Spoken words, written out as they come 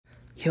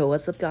Yo,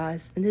 what's up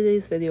guys? In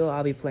today's video,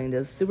 I'll be playing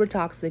this super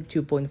toxic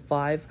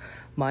 2.5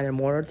 Miner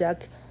Mortar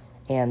deck,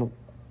 and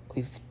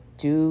we've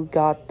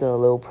got the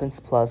Little Prince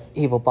plus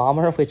Evil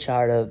Bomber, which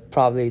are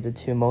probably the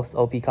two most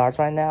OP cards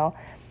right now.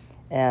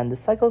 And the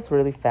cycle's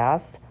really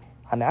fast.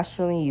 I'm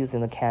actually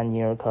using the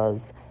Cannoneer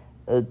because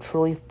it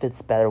truly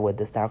fits better with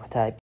this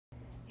archetype.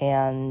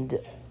 And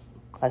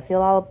I see a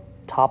lot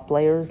of top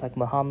players like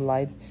Muhammad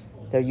Light,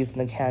 they're using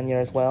the Cannoneer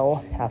as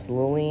well,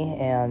 absolutely.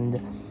 And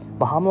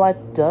Muhammad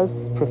Light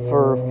does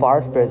prefer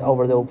Fire Spirit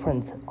over Little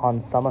Prince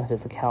on some of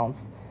his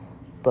accounts.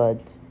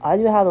 But I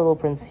do have the Little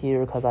Prince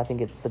here because I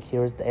think it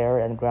secures the air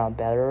and ground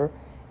better.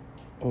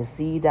 And you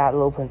see that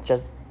Little Prince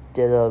just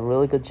did a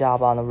really good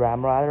job on the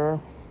Ram Rider.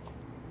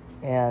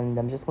 And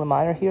I'm just going to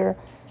miner here.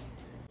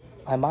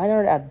 I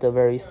miner at the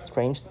very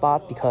strange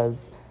spot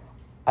because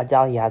I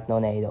doubt he has no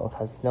NATO,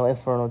 because no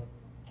Infernal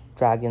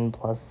Dragon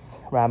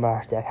plus Ram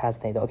Rider deck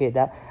has NATO. Okay,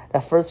 that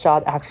first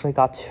shot actually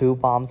got 2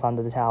 bombs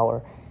onto the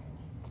tower.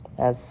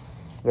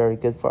 That's very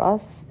good for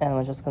us. And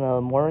we're just gonna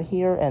mortar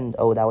here, and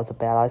oh, that was a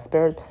bad Ice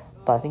Spirit.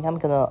 But I think I'm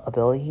gonna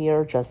ability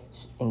here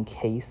just in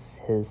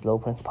case his Little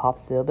Prince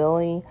pops the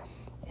ability.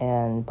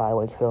 And by the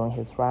way, killing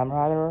his Ram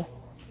Rider.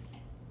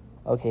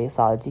 Okay,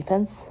 solid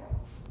defense.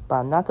 But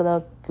I'm not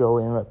gonna go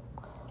in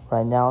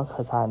right now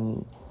because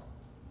I'm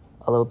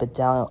a little bit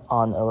down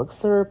on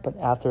Elixir. But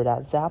after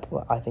that zap,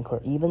 I think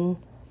we're even.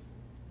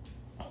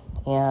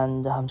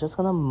 And I'm just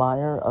gonna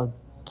miner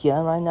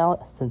again right now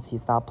since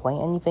he's not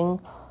playing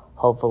anything.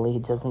 Hopefully he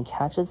doesn't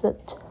catches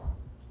it.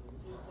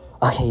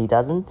 Okay, he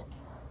doesn't.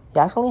 He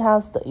actually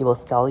has the Evil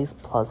Skellies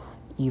plus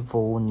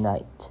Evil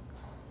Knight.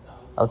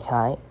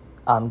 Okay,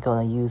 I'm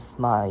gonna use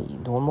my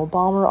normal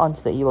bomber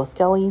onto the Evil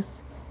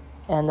Skellies.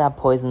 And that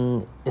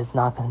poison is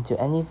not gonna do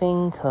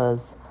anything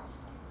because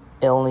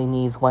it only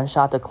needs 1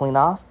 shot to clean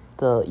off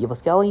the Evil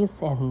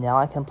Skellies. And now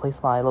I can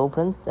place my Little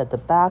Prince at the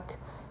back.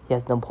 He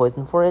has no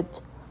poison for it.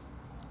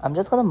 I'm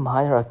just gonna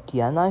miner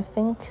again, I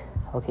think.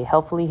 Okay,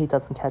 hopefully he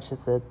doesn't catch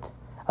it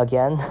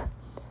again.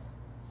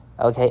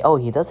 Okay, oh,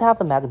 he does have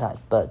the Magnite,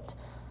 but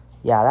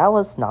yeah, that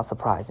was not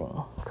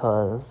surprising,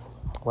 because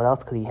what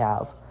else could he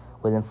have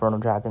with Infernal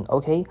Dragon?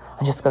 Okay,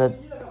 I'm just gonna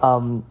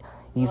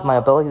use my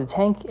ability to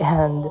tank,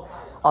 and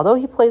although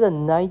he played a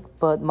Knight,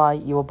 but my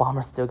Evil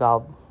Bomber still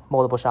got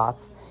multiple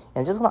shots.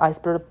 And just gonna Ice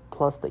Spirit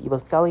plus the Evil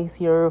Skellies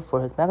here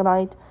for his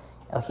Magnite.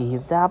 Okay,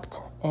 he's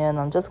zapped, and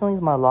I'm just gonna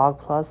use my Log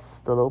plus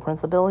the Little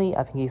Prince ability.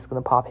 I think he's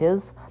gonna pop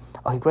his.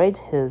 Okay, great.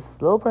 His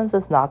Little Prince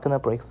is not gonna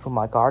break through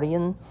my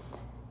Guardian.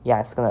 Yeah,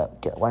 it's gonna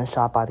get 1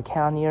 shot by the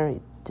Cannoneer.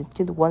 It did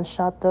get 1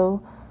 shot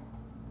though,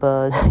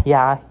 but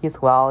yeah,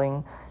 he's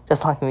wailing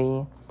just like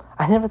me.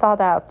 I never thought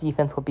that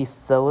defense would be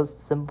so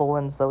simple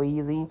and so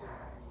easy.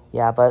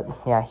 Yeah, but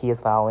yeah, he is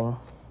fouling,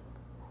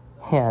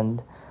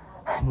 and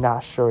I'm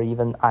not sure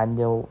even I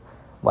know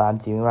what I'm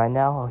doing right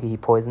now. Okay, he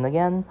poisoned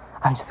again.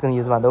 I'm just gonna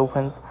use my Little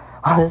Prince.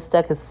 Oh, this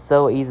deck is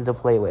so easy to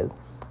play with.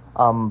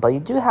 But you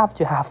do have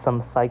to have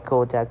some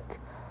Psycho deck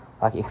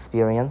like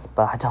experience,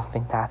 but I don't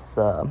think that's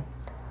a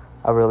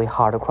really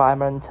hard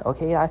requirement.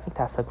 Okay, I think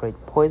that's a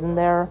great poison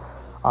there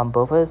on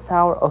both of his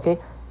tower. Okay,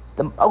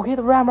 the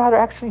Ram Rider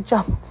actually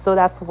jumped, so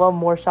that's 1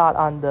 more shot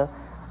on the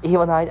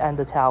Evil Knight and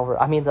the tower.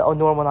 I mean the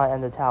normal Knight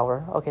and the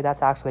tower. Okay,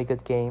 that's actually a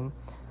good game.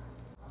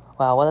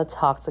 Wow, what a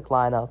toxic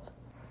lineup.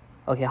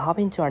 Okay,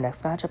 hopping to our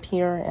next matchup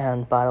here,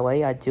 and by the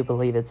way, I do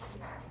believe it's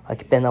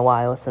like been a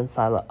while since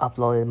I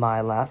uploaded my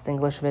last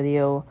English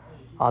video,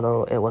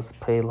 although it was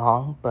pretty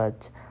long.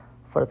 But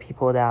for the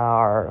people that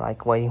are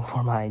like waiting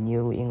for my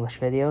new English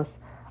videos,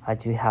 I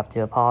do have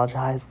to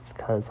apologize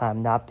because I've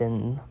not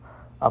been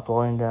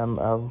uploading them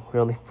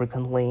really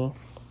frequently.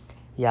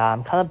 Yeah,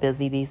 I'm kind of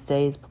busy these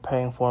days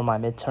preparing for my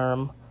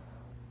midterm.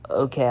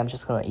 Okay, I'm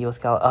just gonna Evil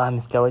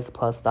Skellies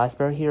plus Ice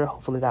Bear here.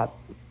 Hopefully that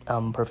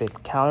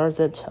perfectly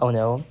counters it. Oh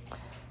no,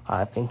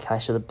 I think I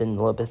should have been a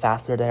little bit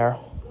faster there.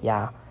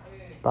 Yeah,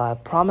 but I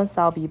promise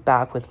I'll be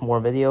back with more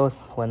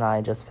videos when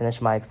I just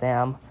finish my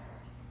exam.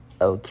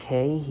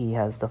 Okay, he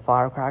has the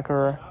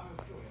Firecracker.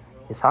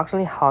 It's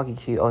actually Hockey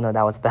Q. Oh no,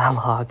 that was bad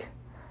luck.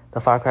 The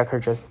Firecracker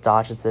just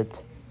dodges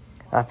it.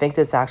 I think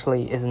this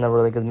actually isn't a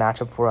really good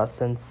matchup for us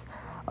since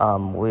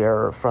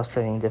we're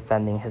frustrating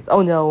defending his...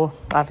 Oh no,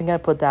 I think I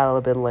put that a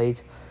little bit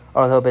late,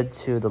 or a little bit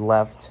to the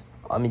left.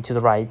 I mean to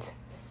the right.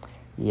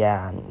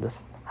 Yeah,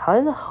 how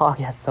did the Hawk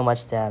get so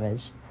much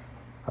damage?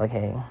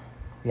 Okay,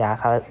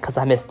 yeah, because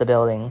I missed the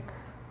building.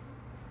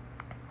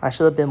 I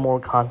should have been more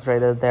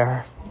concentrated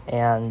there,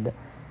 and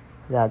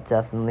that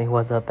definitely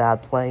was a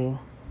bad play.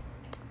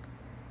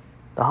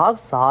 The Hawk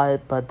saw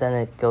it, but then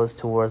it goes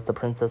towards the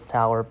Princess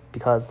Tower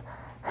because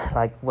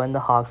like when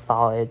the Hawk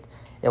saw it,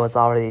 it was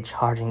already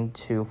charging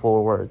to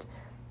forward,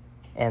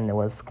 and it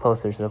was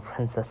closer to the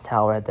Princess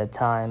Tower at that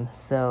time.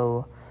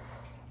 So,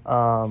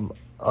 oh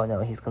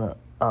no, he's gonna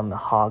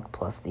Hog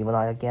plus the Evil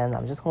Knight again.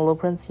 I'm just gonna Little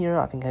Prince here.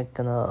 I think I'm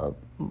gonna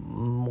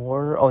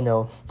mortar. Oh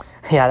no,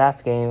 yeah,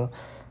 that's game.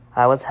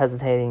 I was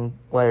hesitating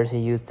whether to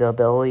use the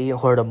ability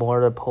or the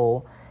mortar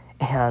pull,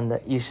 and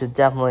you should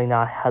definitely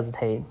not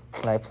hesitate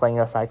like playing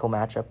a cycle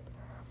matchup.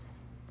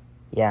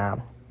 Yeah,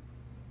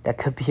 that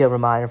could be a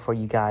reminder for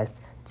you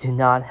guys. Do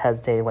not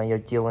hesitate when you're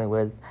dealing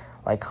with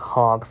like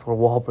hogs or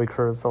wall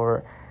breakers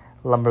or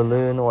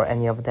lumberloon or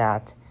any of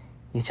that.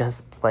 You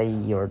just play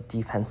your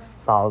defense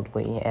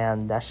solidly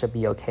and that should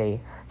be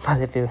okay.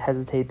 But if you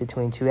hesitate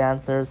between two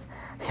answers,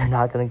 you're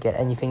not gonna get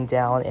anything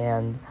down,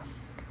 and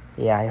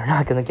yeah, you're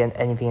not gonna get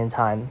anything in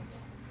time.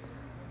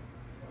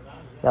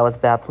 That was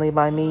bad play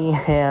by me,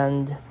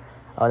 and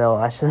oh no,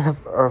 I should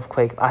have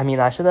earthquake.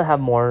 I should have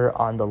more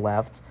on the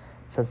left,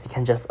 since you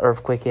can just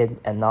earthquake it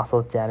and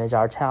also damage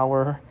our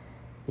tower.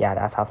 Yeah,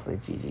 that's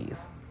absolutely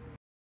GG's.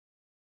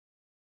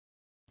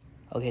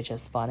 Okay,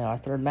 just finding our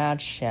third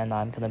match, and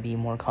I'm gonna be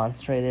more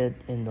concentrated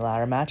in the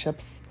latter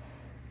matchups,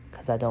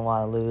 because I don't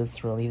want to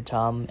lose really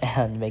dumb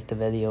and make the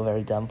video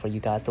very dumb for you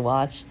guys to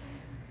watch,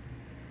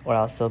 or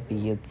also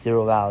be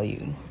zero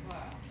value.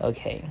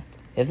 Okay,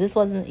 if this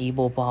was an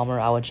evil bomber,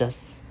 I would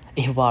just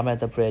evil bomb at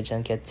the bridge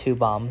and get 2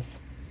 bombs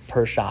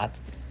per shot.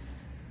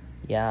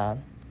 Yeah,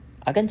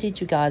 I can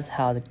teach you guys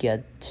how to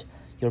get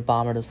your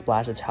bomber to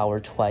splash the tower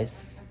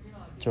twice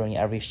during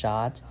every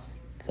shot,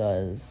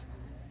 because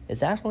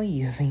it's actually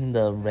using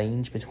the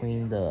range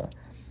between the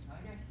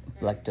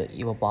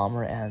evil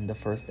bomber and the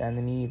first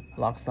enemy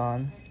locks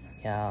on.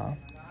 Yeah,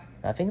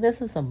 I think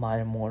this is a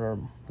Miner Mortar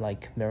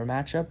mirror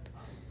matchup.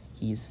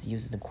 He's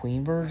using the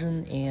queen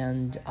version,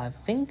 and I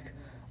think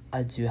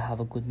I do have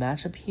a good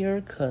matchup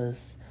here,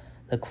 because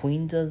the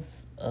queen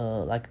does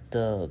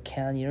the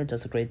cannoneer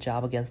does a great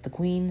job against the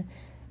queen,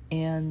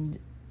 and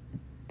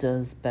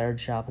does better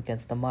job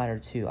against the miner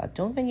too. I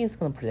don't think he's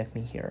gonna protect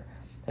me here.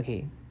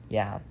 Okay,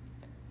 yeah.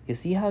 You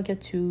see how I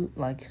get 2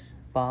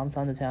 bombs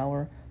on the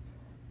tower?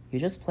 You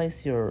just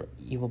place your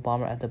evil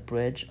bomber at the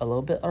bridge a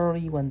little bit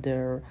early when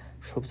their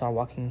troops are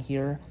walking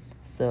here.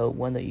 So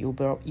when the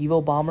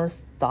evil bomber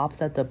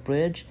stops at the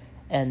bridge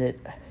and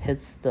it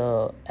hits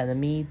the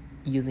enemy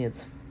using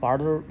its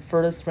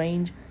furthest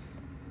range,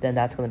 then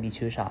that's gonna be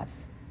 2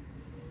 shots.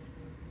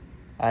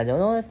 I don't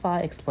know if I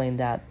explained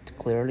that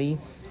clearly.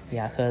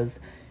 Yeah, because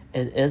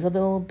it is a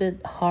little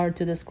bit hard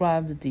to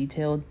describe the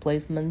detailed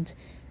placement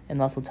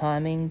and also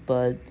timing,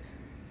 but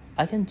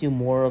I can do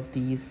more of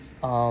these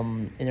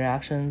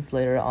interactions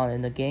later on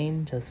in the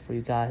game, just for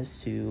you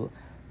guys to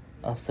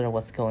observe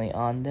what's going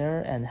on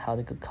there and how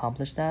to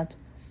accomplish that.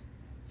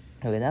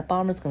 Okay, that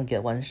bomber's gonna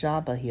get 1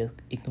 shot, but he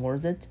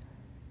ignores it.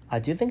 I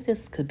do think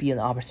this could be an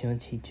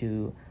opportunity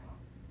to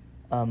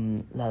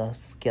let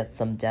us get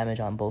some damage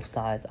on both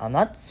sides. I'm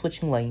not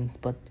switching lanes,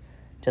 but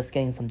just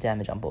getting some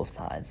damage on both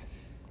sides,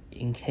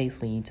 in case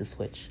we need to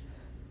switch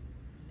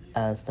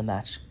as the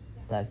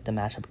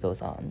matchup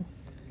goes on.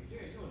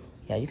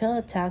 Yeah, you can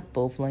attack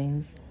both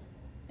lanes,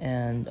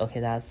 and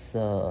okay, that's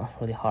a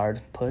really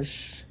hard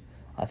push.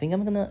 I think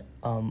I'm gonna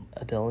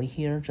ability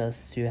here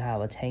just to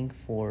have a tank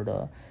for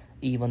the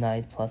evil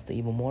knight plus the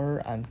evil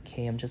mortar. I'm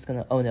just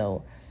gonna, oh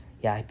no,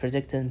 yeah, I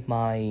predicted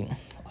my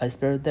ice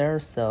spirit there,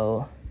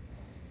 so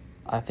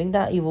I think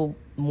that evil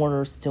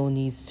mortar still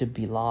needs to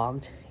be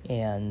logged,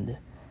 and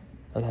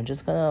okay, I'm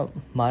just gonna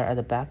miner at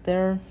the back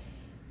there.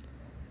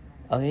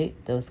 Okay,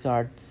 those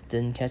guards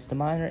didn't catch the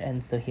miner,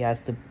 and so he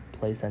has to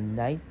place a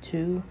knight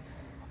too.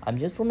 I'm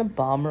just gonna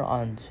bomber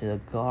onto the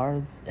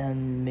guards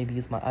and maybe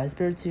use my ice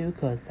spirit too,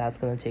 because that's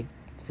gonna take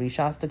 3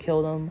 shots to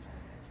kill them.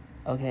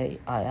 Okay,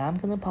 I am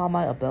gonna pop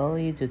my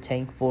ability to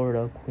tank for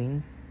the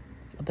queen's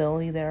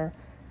ability there.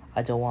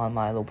 I don't want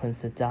my little prince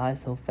to die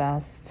so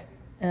fast,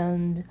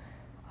 and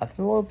if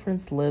the little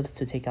prince lives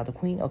to take out the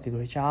queen, okay,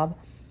 great job.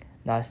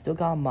 Now I still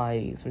got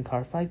my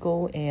 3-card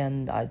cycle,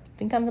 and I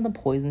think I'm gonna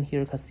poison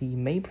here because he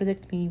may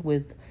predict me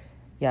with,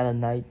 yeah, the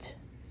knight.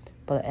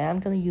 But I am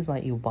gonna use my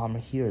evil bomber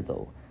here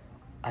though.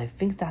 I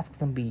think that's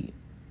gonna be,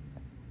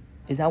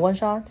 is that 1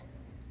 shot?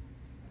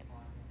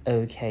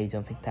 Okay,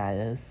 don't think that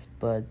is,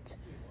 but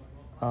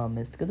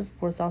it's good to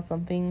force out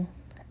something.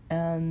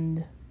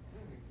 And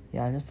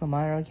yeah, I'm just a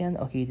miner again.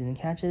 Okay, he didn't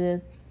catch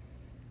it.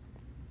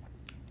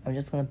 I'm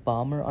just gonna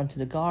bomber onto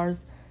the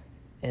guards.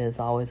 It is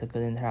always a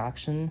good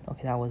interaction.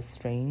 Okay, that was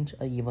strange.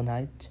 A evil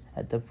knight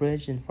at the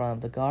bridge in front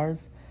of the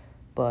guards.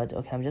 But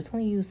okay, I'm just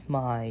gonna use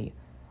my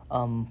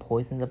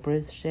poison the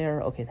bridge there.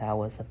 Okay, that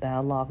was a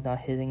bad lock, not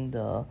hitting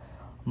the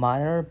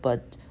miner,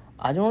 but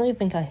I don't really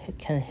think I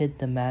can hit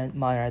the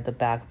miner at the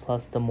back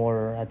plus the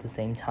mortar at the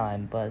same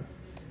time. But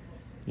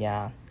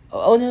yeah.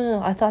 Oh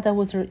no, I thought that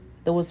was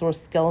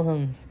those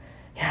skeletons.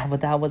 Yeah,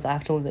 but that was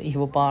actually the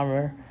evil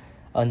bomber.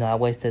 Oh no, I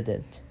wasted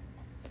it.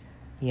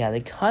 Yeah,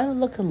 they kind of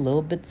look a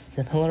little bit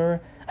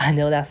similar. I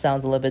know that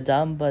sounds a little bit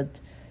dumb,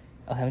 but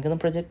okay, I'm gonna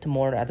predict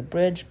more at the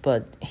bridge,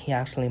 but he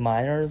actually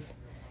miners.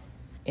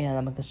 And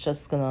I'm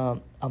just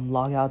gonna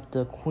log out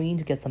the queen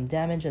to get some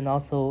damage and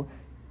also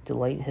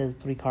delay his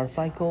 3-card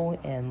cycle.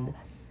 And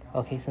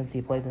okay, since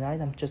he played the knight,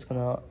 I'm just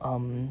gonna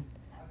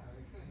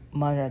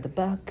miner at the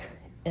back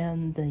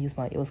and then use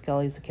my evil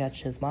skellies to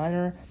catch his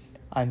miner.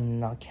 I'm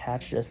not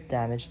catch, just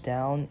damage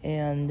down,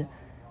 and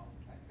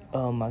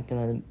I'm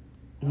gonna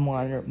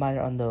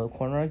miner on the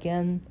corner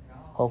again.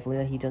 Hopefully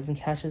that he doesn't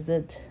catches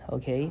it.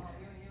 Okay,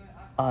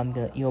 I'm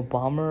gonna evil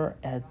bomber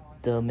at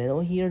the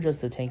middle here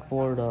just to tank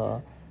for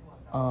the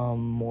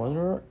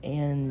Mortar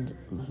and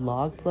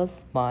log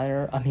plus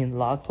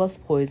log plus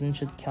poison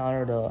should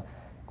counter the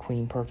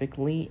queen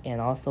perfectly, and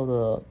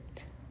also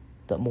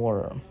the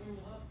mortar.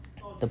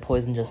 The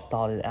poison just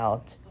stalled it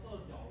out.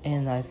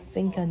 And I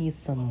think I need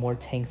some more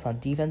tanks on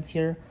defense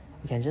here.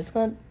 Okay, I'm just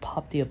gonna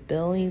pop the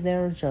ability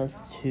there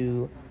just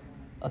to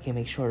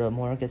make sure the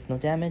mortar gets no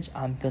damage.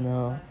 I'm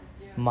gonna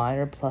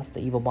Miner plus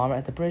the evil bomber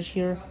at the bridge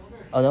here.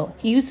 Oh no,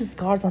 he uses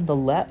guards on the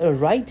left or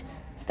right,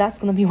 so that's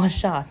gonna be one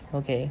shot.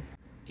 Okay,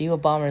 evil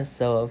bomber is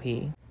so OP.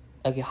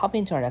 Okay, hopping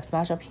into our next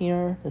matchup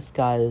here. This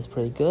guy is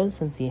pretty good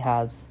since he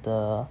has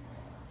the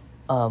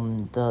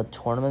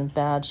tournament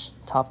badge,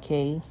 top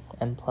K,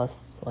 and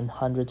plus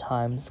 100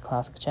 times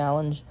classic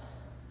challenge.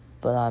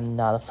 But I'm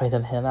not afraid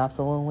of him,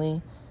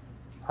 absolutely.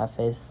 I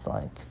face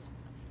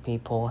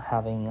people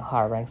having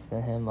higher ranks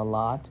than him a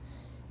lot,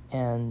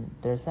 and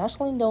there's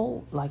actually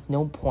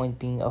no point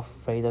being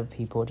afraid of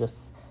people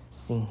just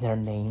seeing their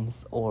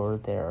names or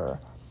their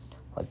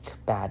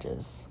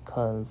badges,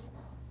 because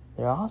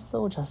they're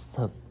also just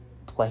a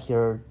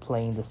player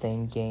playing the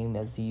same game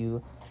as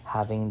you,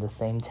 having the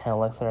same 10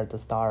 elixir at the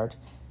start.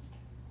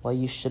 What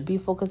you should be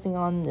focusing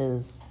on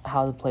is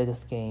how to play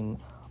this game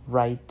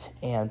right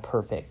and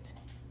perfect.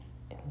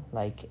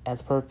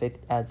 As perfect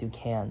as you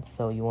can,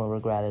 so you won't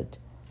regret it.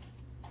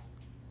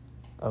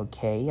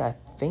 Okay, I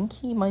think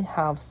he might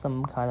have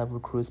some kind of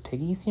recruits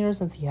piggies here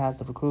since he has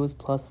the recruits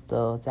plus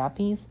the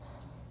zappies.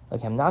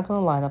 Okay, I'm not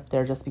gonna line up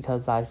there just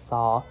because I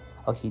saw,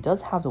 he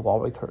does have the wall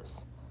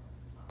breakers.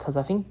 Because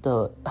I think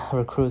the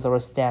recruits are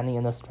standing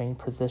in a strange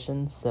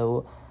position,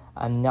 so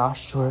I'm not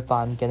sure if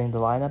I'm getting the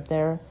lineup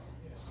there.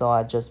 So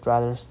I'd just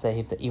rather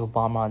save the evil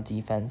bomber on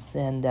defense,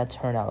 and that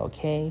turned out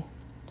okay.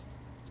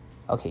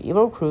 Okay,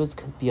 evil recruits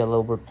could be a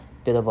little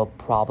bit of a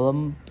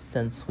problem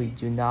since we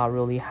do not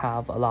really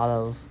have a lot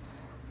of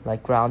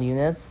ground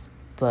units,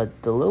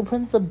 but the Little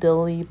Prince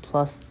ability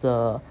plus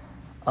the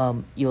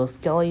evil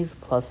skellies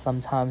plus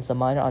sometimes the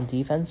miner on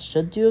defense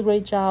should do a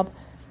great job.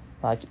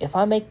 If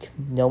I make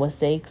no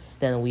mistakes,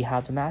 then we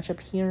have the matchup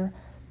here,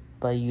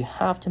 but you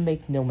have to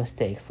make no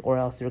mistakes or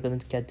else you're going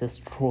to get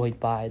destroyed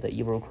by the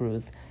evil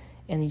recruits.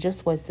 And he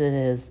just wasted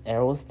his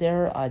arrows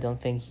there. I don't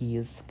think he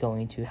is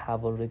going to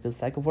have a really good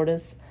cycle for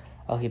this.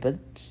 Okay, but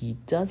he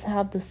does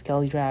have the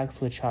Skelly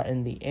Drags, which are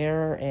in the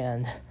air,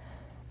 and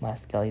my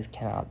Skellies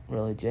cannot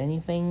really do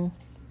anything.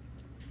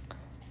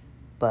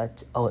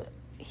 But,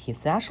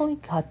 he's actually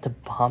got the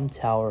bomb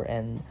tower,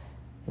 and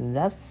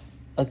that's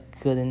a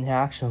good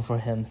interaction for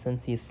him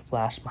since he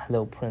splashed my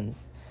Little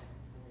Prince.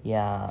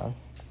 Yeah,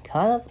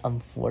 kind of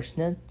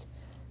unfortunate,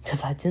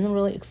 because I didn't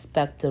really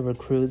expect the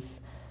recruits,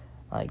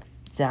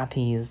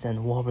 Zappies and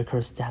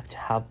Wallbreaker stack to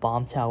have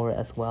bomb tower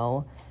as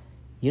well.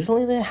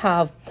 Usually they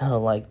have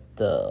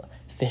the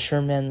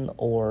fisherman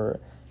or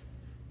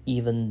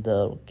even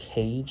the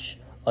cage.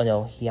 Oh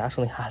no, he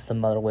actually has the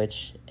Mother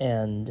Witch,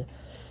 and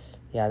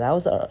yeah, that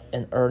was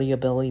an early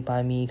ability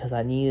by me because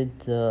I needed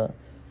the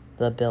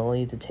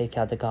ability to take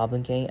out the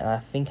Goblin Gang, and I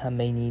think I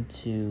may need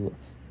to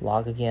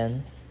log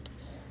again,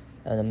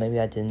 and maybe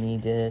I didn't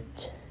need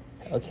it.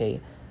 Okay,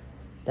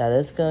 that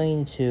is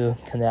going to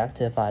connect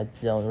if I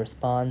don't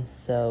respond,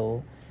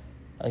 so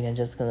again,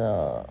 just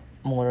gonna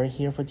mortar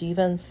here for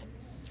defense.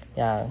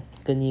 Yeah,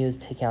 good news,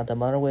 taking out the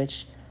Mother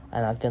Witch,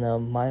 and I'm gonna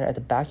miner at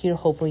the back here,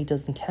 hopefully he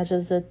doesn't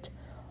catches it.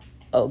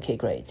 Okay,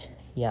 great.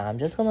 Yeah, I'm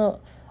just gonna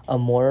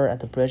mortar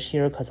at the bridge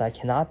here because I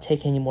cannot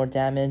take any more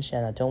damage,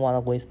 and I don't want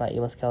to waste my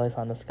evil skellies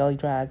on the skelly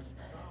drags,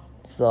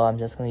 so I'm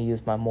just gonna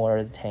use my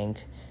mortar to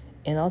tank.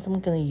 And also I'm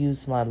gonna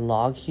use my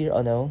log here.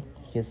 Oh no,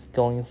 he's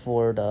going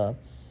for the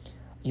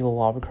evil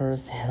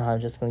wallbreakers, and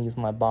I'm just gonna use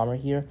my bomber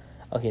here.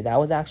 Okay, that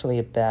was actually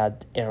a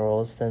bad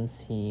arrow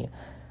since he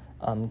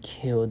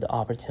killed the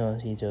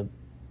opportunity to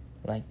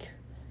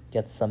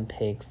get some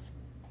pigs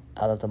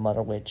out of the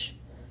Mother Witch.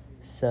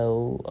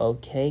 So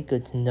okay,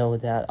 good to know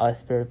that Ice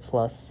Spirit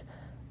plus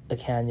a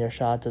cannon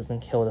shot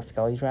doesn't kill the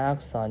Skelly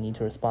Drag, so I need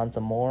to respond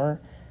some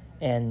more.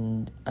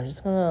 And I'm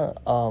just gonna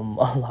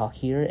unlock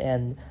here,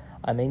 and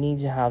I may need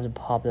to have the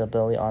pop the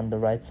ability on the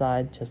right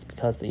side just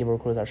because the evil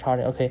recruits are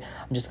charging. Okay,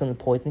 I'm just gonna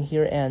poison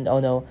here, and oh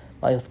no,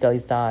 my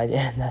Skelly's died,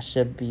 and that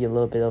should be a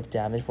little bit of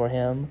damage for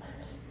him.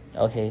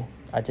 Okay,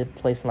 I did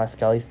place my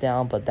Skellies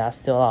down, but that's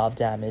still a lot of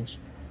damage.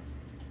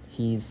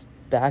 He's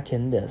back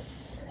in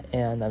this,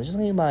 and I'm just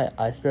gonna use my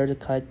Ice Spirit to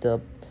cut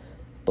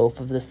both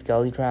of the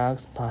Skelly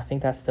Drags, but I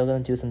think that's still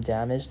gonna do some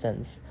damage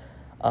since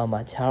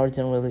my tower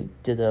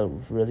did a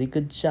really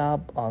good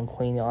job on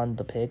cleaning on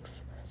the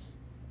pigs.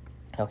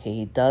 Okay,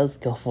 he does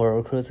go for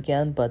recruits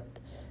again, but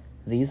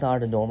these are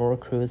the normal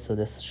recruits, so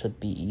this should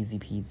be easy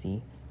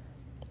peasy.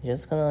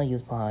 Just gonna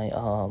use my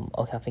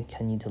okay, I think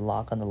I need to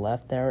lock on the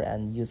left there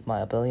and use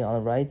my ability on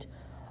the right.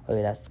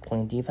 Okay, that's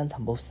clean defense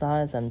on both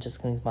sides. I'm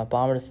just gonna use my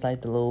bomber to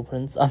snipe the Little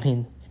Prince,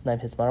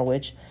 snipe his Mother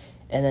Witch,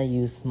 and then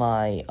use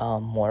my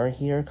mortar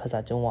here because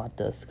I don't want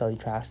the Skelly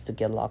tracks to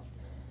get locked.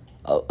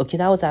 Oh, okay,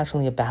 that was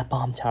actually a bad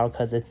bomb tower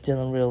because it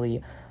didn't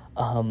really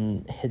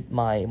hit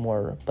my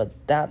mortar, but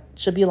that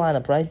should be a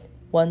lineup, right?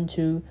 1,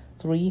 2,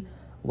 3.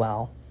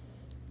 Wow,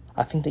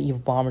 I think the Evil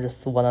Bomber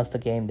just won us the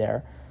game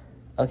there.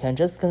 Okay, I'm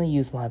just gonna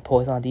use my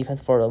poison on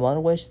defense for the Mother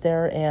Witch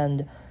there,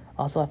 and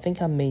also I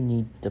think I may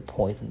need the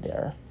poison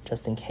there,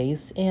 just in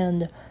case,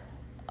 and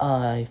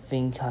I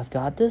think I've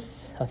got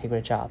this. Okay,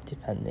 great job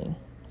defending.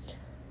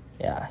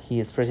 Yeah, he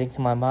is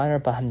predicting my Miner,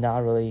 but I'm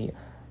not really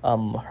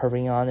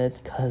hurrying on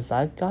it, because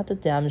I've got the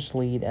damage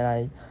lead,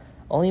 and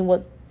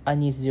what I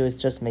need to do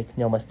is just make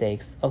no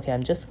mistakes. Okay,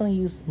 I'm just gonna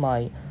use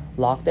my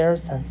lock there,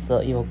 since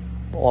the Evil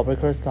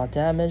Wallbreakers got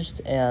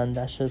damaged, and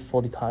that should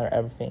fully counter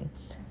everything.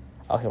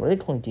 Okay, really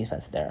clean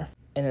defense there.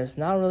 And there's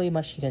not really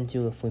much you can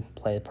do if we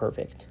play it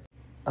perfect.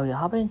 Okay,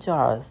 hopping into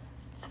our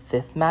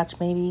 5th match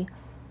maybe,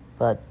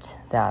 but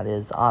that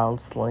is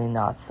honestly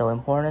not so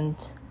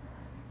important.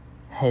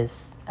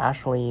 It's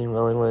actually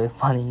really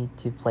funny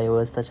to play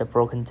with such a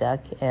broken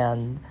deck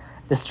and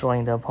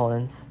destroying the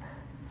opponents.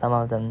 Some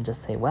of them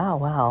just say,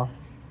 wow,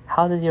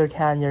 how did your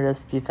character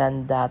just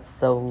defend that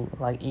so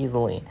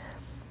easily?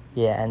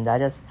 Yeah, and I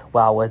just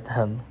wow with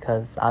them,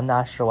 because I'm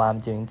not sure what I'm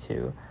doing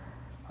too.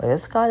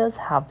 This guy does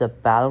have the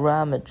Battle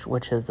Ram,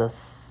 which is a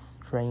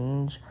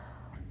strange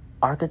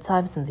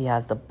archetype since he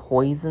has the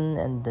poison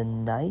and the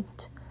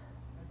knight.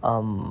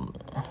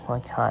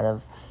 What kind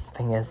of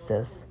thing is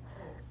this?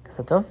 Because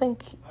I don't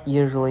think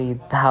usually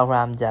Battle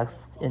Ram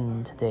decks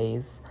in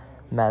today's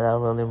meta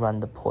really run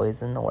the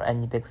poison or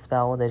any big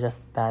spell. They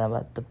just spam them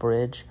at the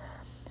bridge.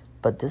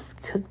 But this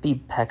could be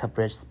P.E.K.K.A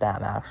bridge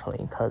spam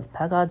actually, because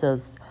P.E.K.K.A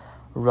does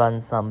run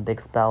some big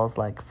spells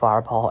like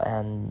Fireball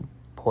and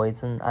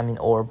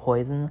or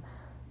poison.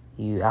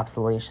 You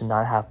absolutely should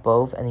not have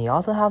both. And you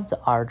also have the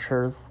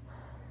archers,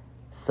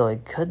 so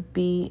it could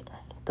be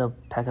the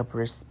P.E.K.K.A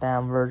bridge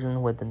spam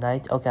version with the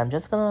knight. Okay, I'm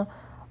just gonna,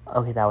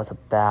 okay, that was a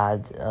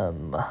bad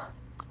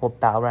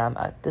Battle Ram.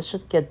 This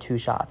should get 2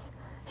 shots.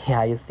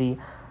 Yeah, you see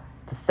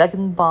the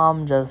second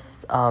bomb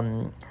just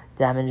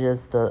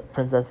damages the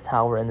princess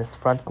tower in this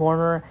front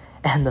corner,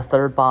 and the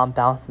third bomb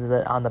bounces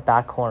it on the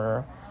back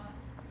corner.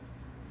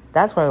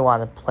 That's where I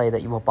want to play the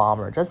Evil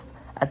Bomber, just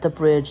at the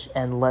bridge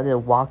and let it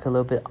walk a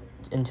little bit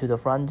into the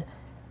front,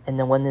 and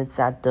then when it's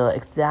at the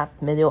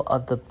exact middle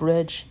of the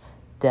bridge,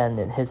 then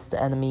it hits the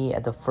enemy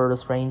at the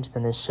furthest range,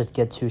 then it should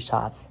get 2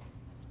 shots,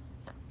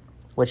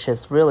 which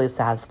is really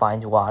satisfying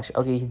to watch.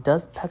 Okay, he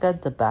does P.E.K.K.A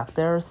at the back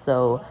there,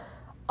 so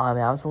I'm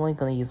absolutely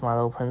going to use my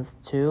little prince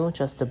too,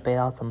 just to bait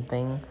out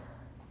something,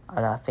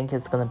 and I think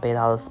it's going to bait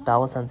out a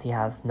spell since he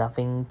has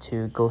nothing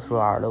to go through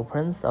our little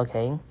prince.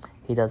 Okay,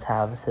 he does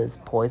have his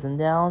poison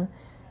down,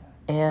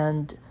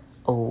 and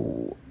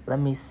oh, let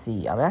me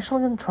see. I'm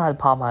actually going to try to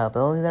pop my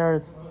ability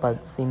there, but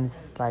it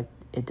seems like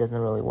it doesn't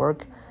really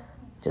work.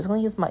 Just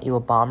going to use my Evil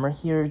Bomber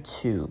here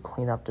to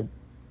clean up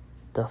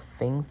the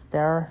things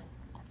there.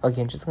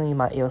 Okay, I'm just going to use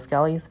my Evil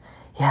Skellies.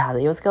 Yeah, the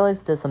Evil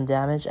Skellies did some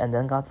damage and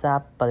then got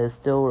zapped, but it's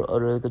still a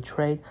really good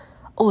trade.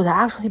 Oh, that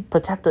actually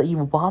protected the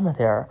Evil Bomber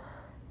there.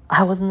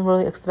 I wasn't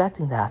really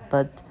expecting that,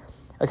 but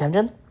okay, I'm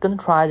just going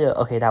to try to,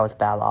 okay, that was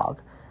bad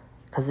log,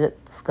 because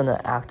it's going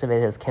to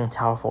activate his King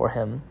Tower for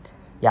him.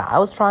 Yeah, I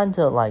was trying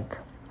to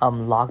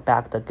log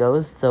back the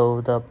ghost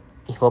so the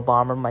Evil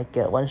Bomber might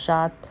get 1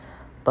 shot,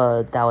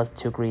 but that was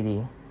too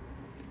greedy.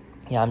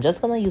 Yeah, I'm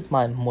just gonna use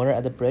my mortar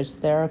at the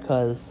bridge there,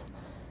 because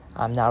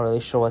I'm not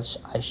really sure what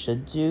I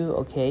should do.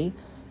 Okay,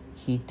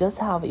 he does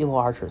have evil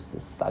archers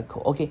this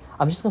cycle. Okay,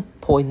 I'm just gonna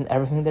poison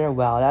everything there.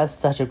 Wow, that's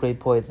such a great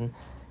poison.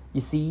 You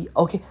see,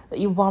 okay, the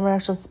Evil Bomber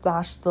actually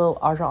splashed the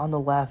archer on the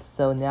left,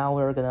 so now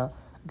I'm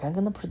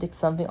gonna predict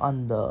something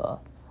on the...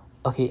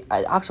 Okay,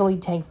 I actually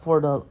tanked for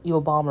the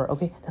Evil Bomber.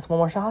 Okay, that's 1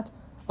 more shot.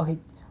 Okay,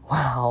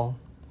 wow.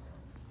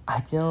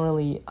 I didn't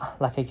really,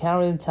 I can't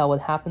really tell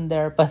what happened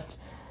there, but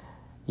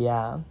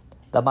yeah,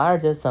 the Miner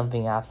did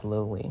something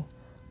absolutely.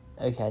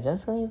 Okay, I'm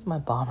just gonna use my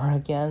Bomber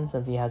again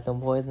since he has some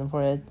poison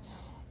for it.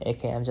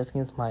 Okay, I'm just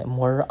gonna use my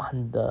Mortar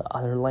on the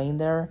other lane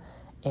there,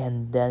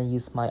 and then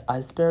use my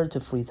Ice Spear to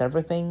freeze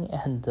everything,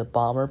 and the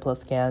Bomber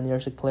plus Cannoneer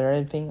should clear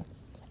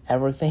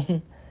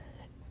everything.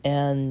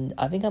 And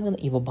I think I'm gonna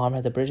Evil Bomber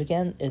at the bridge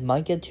again. It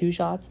might get 2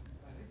 shots.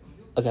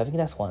 Okay, I think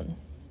that's 1.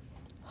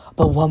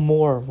 But 1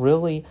 more,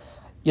 really?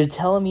 You're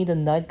telling me the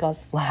knight got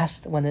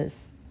splashed when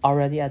it's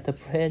already at the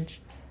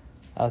bridge?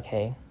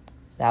 Okay,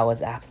 that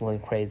was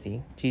absolutely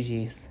crazy.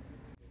 GG's.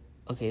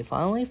 Okay,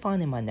 finally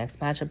finding my next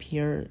matchup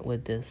here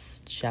with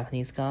this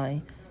Japanese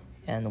guy,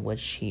 and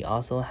which he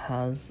also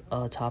has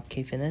a top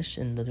K finish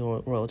in the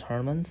Royal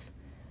Tournaments.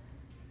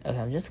 Okay,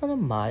 I'm just gonna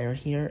Miner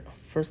here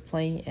first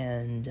play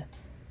and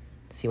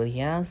see what he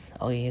has.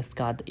 Okay, he's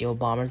got the Evil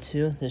Bomber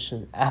too. This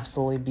should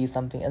absolutely be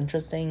something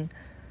interesting.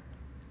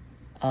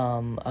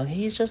 Okay,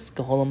 he's just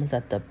golems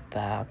at the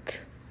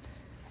back.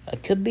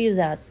 It could be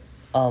that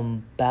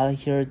Battle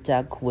Hero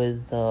deck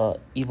with the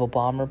Evil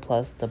Bomber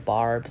plus the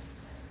barbs,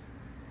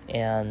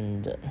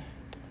 and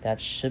that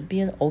should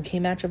be an okay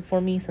matchup for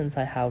me since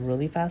I have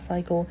really fast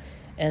cycle,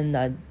 and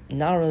I'm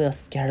not really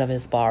scared of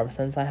his barb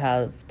since I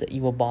have the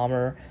Evil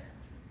Bomber.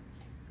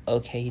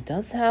 Okay, he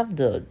does have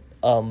the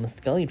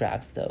Skelly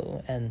Drax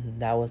though,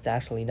 and that was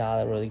actually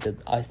not a really good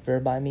Ice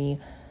Spear by me.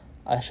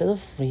 I should have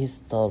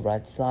freezed the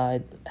red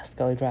side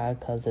Skelly Drag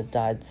because it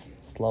died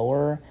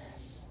slower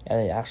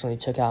and it actually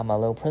took out my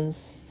Little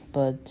Prince.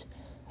 But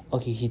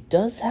okay, he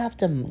does have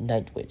the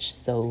Night Witch,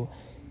 so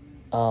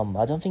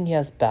I don't think he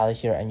has battle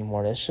here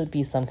anymore. There should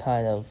be some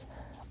kind of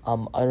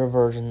other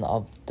version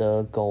of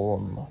the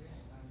Golem.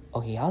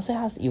 Okay, he also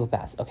has Evil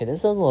Bats. Okay, this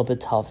is a little bit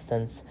tough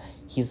since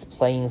he's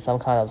playing some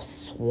kind of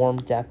swarm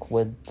deck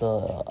with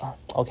the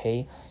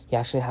okay, he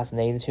actually has an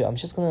 82. I'm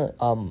just gonna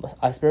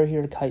Ice Spirit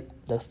here to kite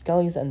the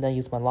Skellies and then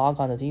use my log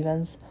on the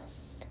defense.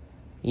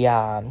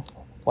 Yeah,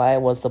 what I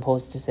was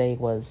supposed to say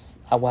was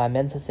what I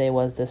meant to say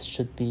was this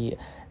should be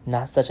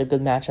not such a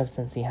good matchup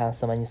since he has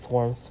so many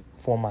swarms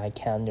for my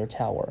Cannoneer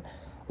Tower.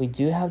 We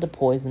do have the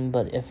poison,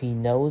 but if he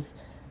knows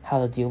how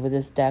to deal with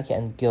this deck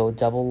and go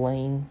double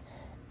lane,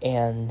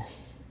 and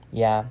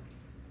yeah,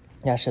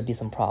 that should be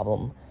some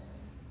problem.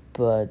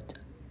 But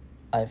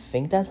I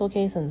think that's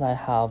okay since I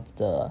have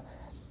the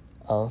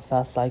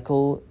fast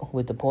cycle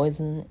with the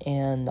poison,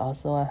 and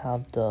also I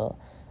have the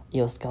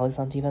Skellies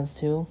on defense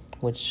too,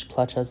 which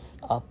clutches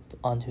up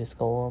onto his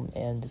golem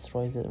and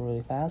destroys it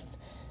really fast.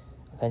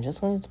 Okay, I'm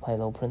just going to play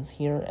Little Prince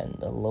here and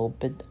a little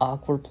bit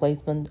awkward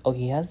placement. Okay,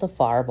 he has the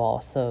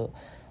fireball, so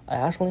I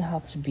actually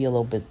have to be a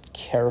little bit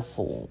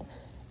careful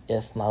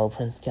if my Little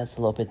Prince gets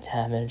a little bit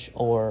damage,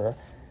 or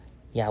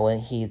yeah, when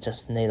he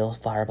just NATO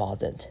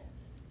fireballs it.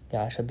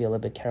 Yeah, I should be a little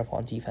bit careful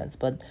on defense,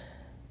 but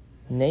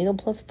NATO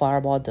plus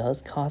fireball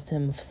does cost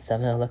him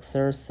 7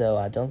 elixir, so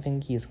I don't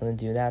think he's going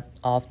to do that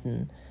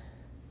often.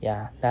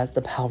 Yeah, that's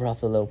the power of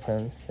the Little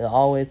Prince. It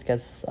always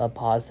gets a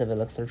positive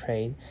elixir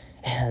trade,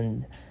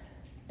 and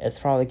it's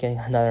probably getting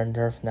another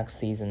nerf next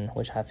season,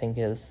 which I think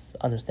is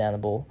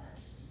understandable,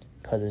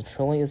 because it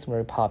truly is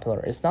very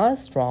popular. It's not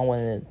as strong when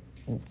it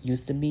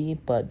used to be,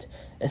 but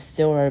it's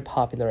still very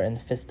popular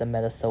and fits the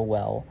meta so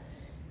well.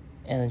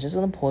 And I'm just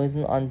gonna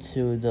poison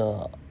onto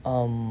the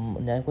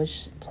Night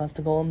Witch plus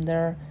the Golem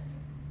there.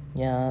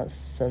 Yeah,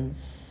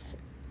 since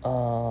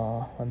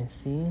let me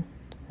see.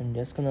 I'm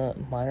just gonna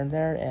Miner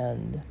there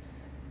and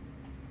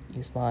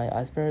use my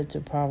Ice Spirit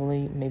to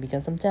probably maybe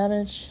get some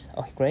damage.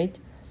 Okay, great.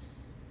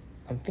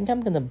 I think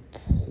I'm gonna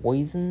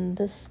poison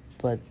this,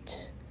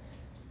 but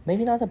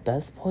maybe not the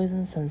best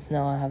poison since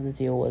now I have to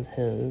deal with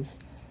his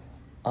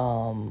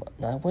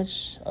Night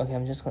Witch. Okay,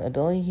 I'm just gonna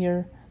ability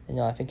here.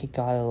 I think he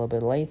got it a little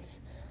bit late.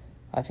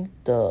 I think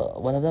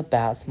one of the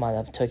bats might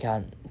have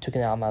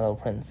taken out my Little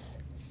Prince.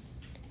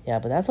 Yeah,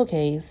 but that's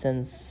okay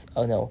since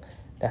oh no,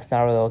 that's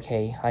not really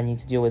okay. I need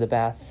to deal with the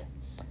bats.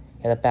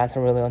 Yeah, the bats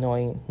are really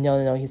annoying.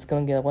 No, he's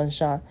gonna get a one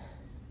shot.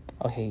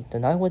 Okay, the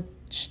Night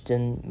Witch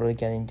didn't really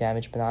get any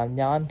damage, but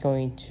now I'm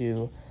going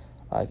to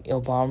like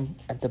ill bomb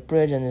at the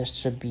bridge, and there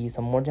should be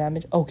some more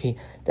damage. Okay,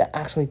 that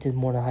actually did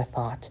more than I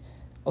thought.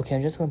 Okay,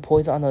 I'm just gonna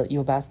poison on the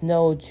evil bats.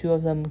 No, 2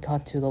 of them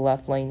got to the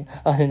left lane.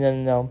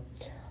 No.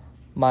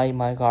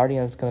 My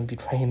guardian is gonna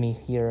betray me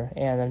here,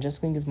 and I'm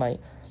just gonna use my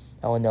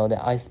oh no,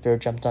 the Ice Spirit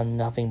jumped on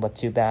nothing but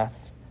 2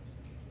 bats.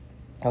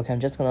 Okay,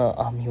 I'm just gonna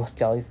use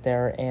Skellies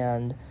there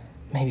and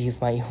maybe use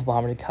my Evil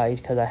Bomber to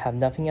kite because I have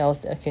nothing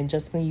else. Okay, I'm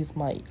just gonna use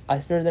my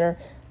Ice Spirit there.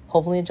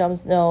 Hopefully it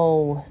jumps.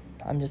 No,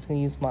 I'm just gonna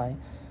use my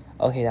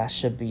okay, that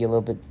should be a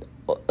little bit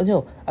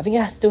no, I think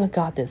I still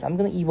got this. I'm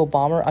gonna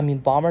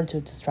Bomber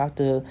to distract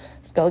the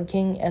Skeleton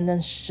King, and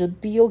then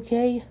should be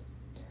okay.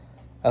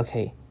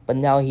 Okay, but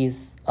now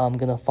he's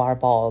gonna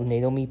fireball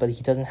NATO me, but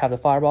he doesn't have the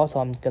fireball, so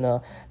I'm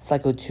gonna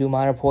cycle 2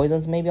 minor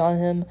poisons maybe on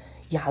him.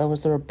 Yeah,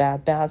 those are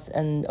bad bats,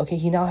 and okay,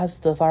 he now has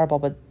the fireball,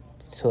 but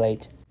it's too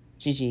late.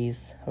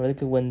 GG's, a really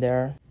good win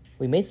there.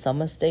 We made some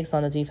mistakes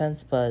on the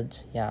defense,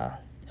 but yeah,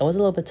 it was a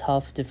little bit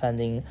tough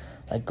defending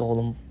like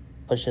golem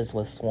pushes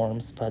with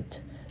swarms,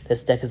 but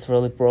this deck is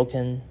really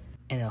broken.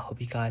 And I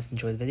hope you guys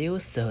enjoyed the video,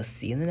 so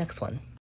see you in the next one.